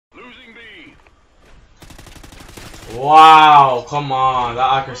Wow, come on,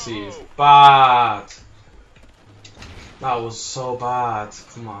 that accuracy is bad. That was so bad.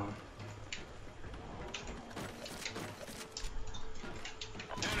 Come on.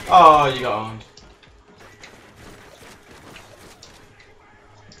 Oh, you got owned.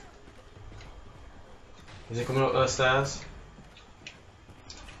 Is he coming up those stairs?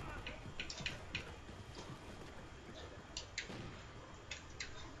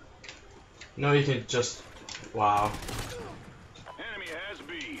 No, you can just. Wow. Enemy has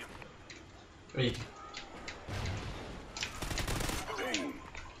B. You... Bing.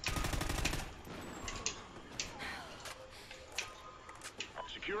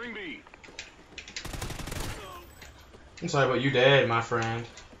 Securing B. I'm sorry, but you did, my friend.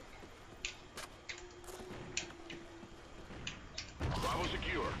 Bravo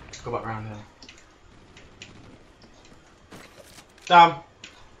secure. Let's go back around here. Damn.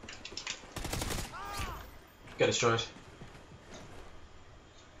 Get destroyed.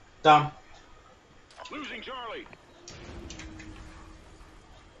 Damn. Losing Charlie.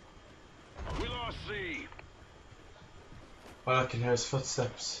 We lost C. All I can hear is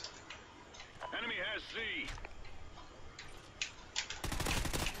footsteps. Enemy has C.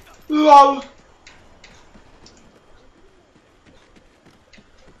 LOL.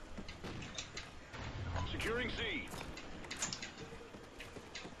 Securing C.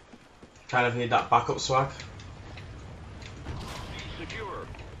 Kind of need that backup swag. Secure.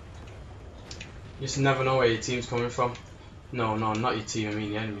 You just never know where your team's coming from. No, not your team, I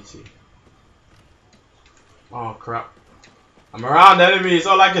mean the enemy team. Oh crap. I'm around enemies,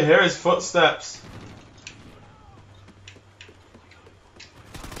 all I can hear is footsteps.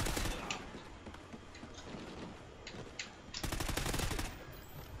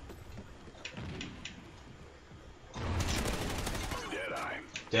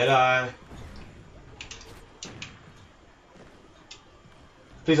 Deadeye.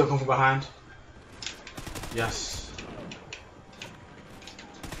 Please don't come from behind. Yes.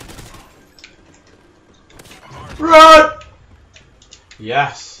 Run!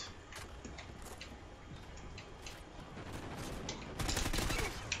 Yes.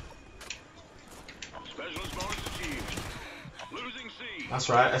 Specialist bonus achieved. Losing C. That's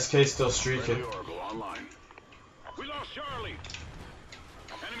right, SK's still streaking. Friendly Oracle online. We lost Charlie.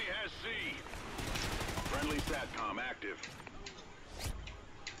 Enemy has C. Friendly SATCOM active.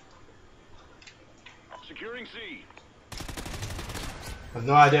 Securing C. I've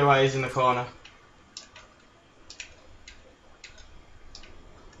no idea why he's in the corner.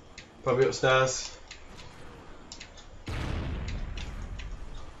 Probably upstairs.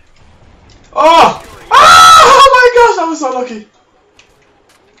 Oh! Ah! Oh my gosh, I was so lucky.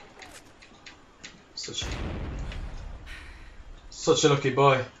 Such a lucky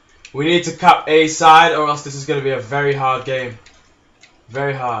boy. We need to cap A side or else this is going to be a very hard game.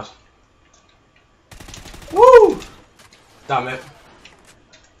 Very hard. Woo! Damn it.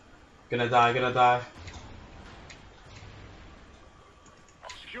 Gonna die, gonna die.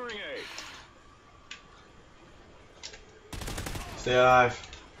 Securing A. Stay alive.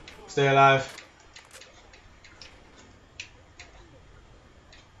 Stay alive.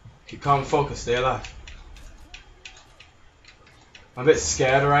 Keep calm and focus, stay alive. I'm a bit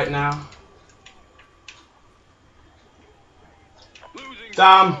scared right now. Losing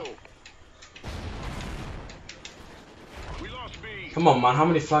Damn. Bravo. We lost B. Come on, man. How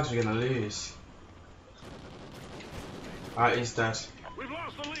many flags are we gonna lose? Alright, he's dead. We've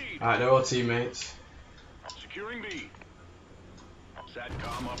lost the lead. Alright, they're all teammates. Securing B.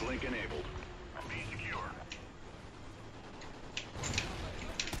 SATCOM uplink enabled. B secure.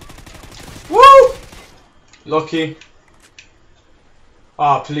 Woo! Lucky.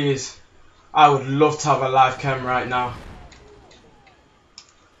 Oh, please. I would love to have a live cam right now.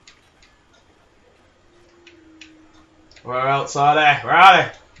 Where else are they? Where are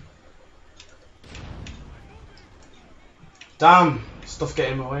they? Damn, stuff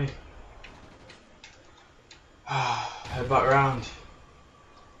getting in my way. Head back around.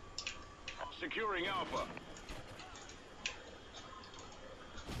 Securing Alpha.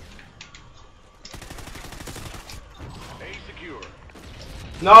 A secure.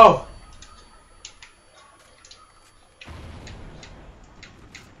 No!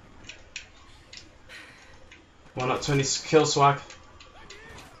 Why not 20 kill swag?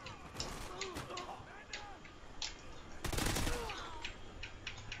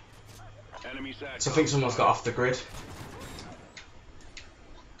 Enemy SATCOM. So I think someone's got off the grid.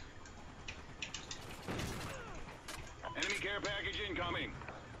 Enemy care package incoming.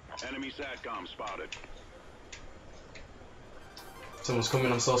 Enemy SATCOM spotted. Someone's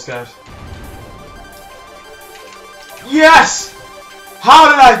coming, I'm so scared. Yes! How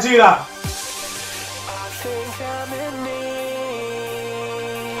did I do that?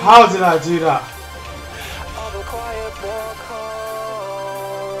 How did I do that?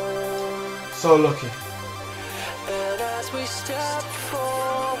 So lucky.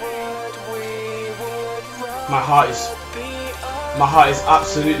 My heart is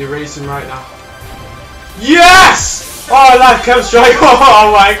absolutely racing right now. Yes! Oh, I like K.E.M strike.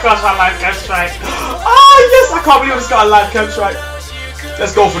 Oh my gosh, I like K.E.M strike. Oh yes, I can't believe I just got a live K.E.M strike.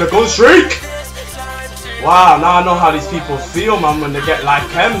 Let's go for the gun streak. Wow, now I know how these people feel, man, when they get live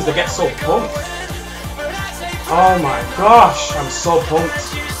K.E.Ms. They get so pumped. Oh my gosh, I'm so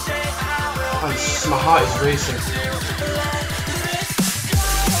pumped. My heart is racing.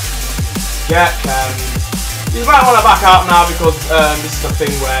 Get K.E.M. You might want to back out now because this is a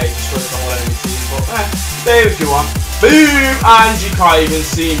thing where you destroy the whole enemy team, but stay if you want. Boom! And you can't even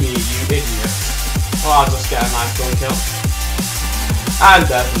see me, you idiot. Well, I'll just get a nice gun kill. And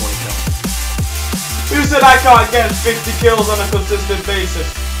there's one kill. Who said I can't get 50 kills on a consistent basis?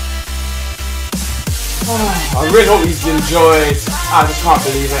 I really hope he's enjoyed. I just can't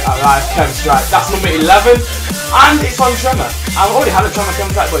believe it. I like K.E.M strike. That's number 11. And it's on Tremor. I've already had a Tremor K.E.M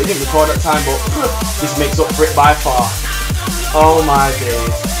strike, but it didn't record at the time. But this makes up for it by far. Oh my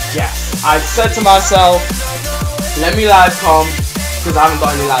days. Yes. I said to myself, let me live com, because I haven't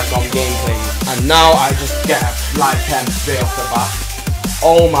got any live com gameplay. And now I just get a live K.E.M straight off the bat.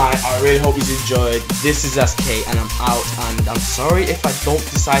 Oh my, I really hope you enjoyed. This is SK and I'm out, and I'm sorry if I don't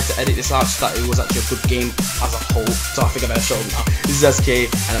decide to edit this out, just that it was actually a good game as a whole, so I think I better show them now. This is SK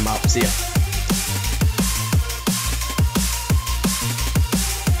and I'm out. See ya.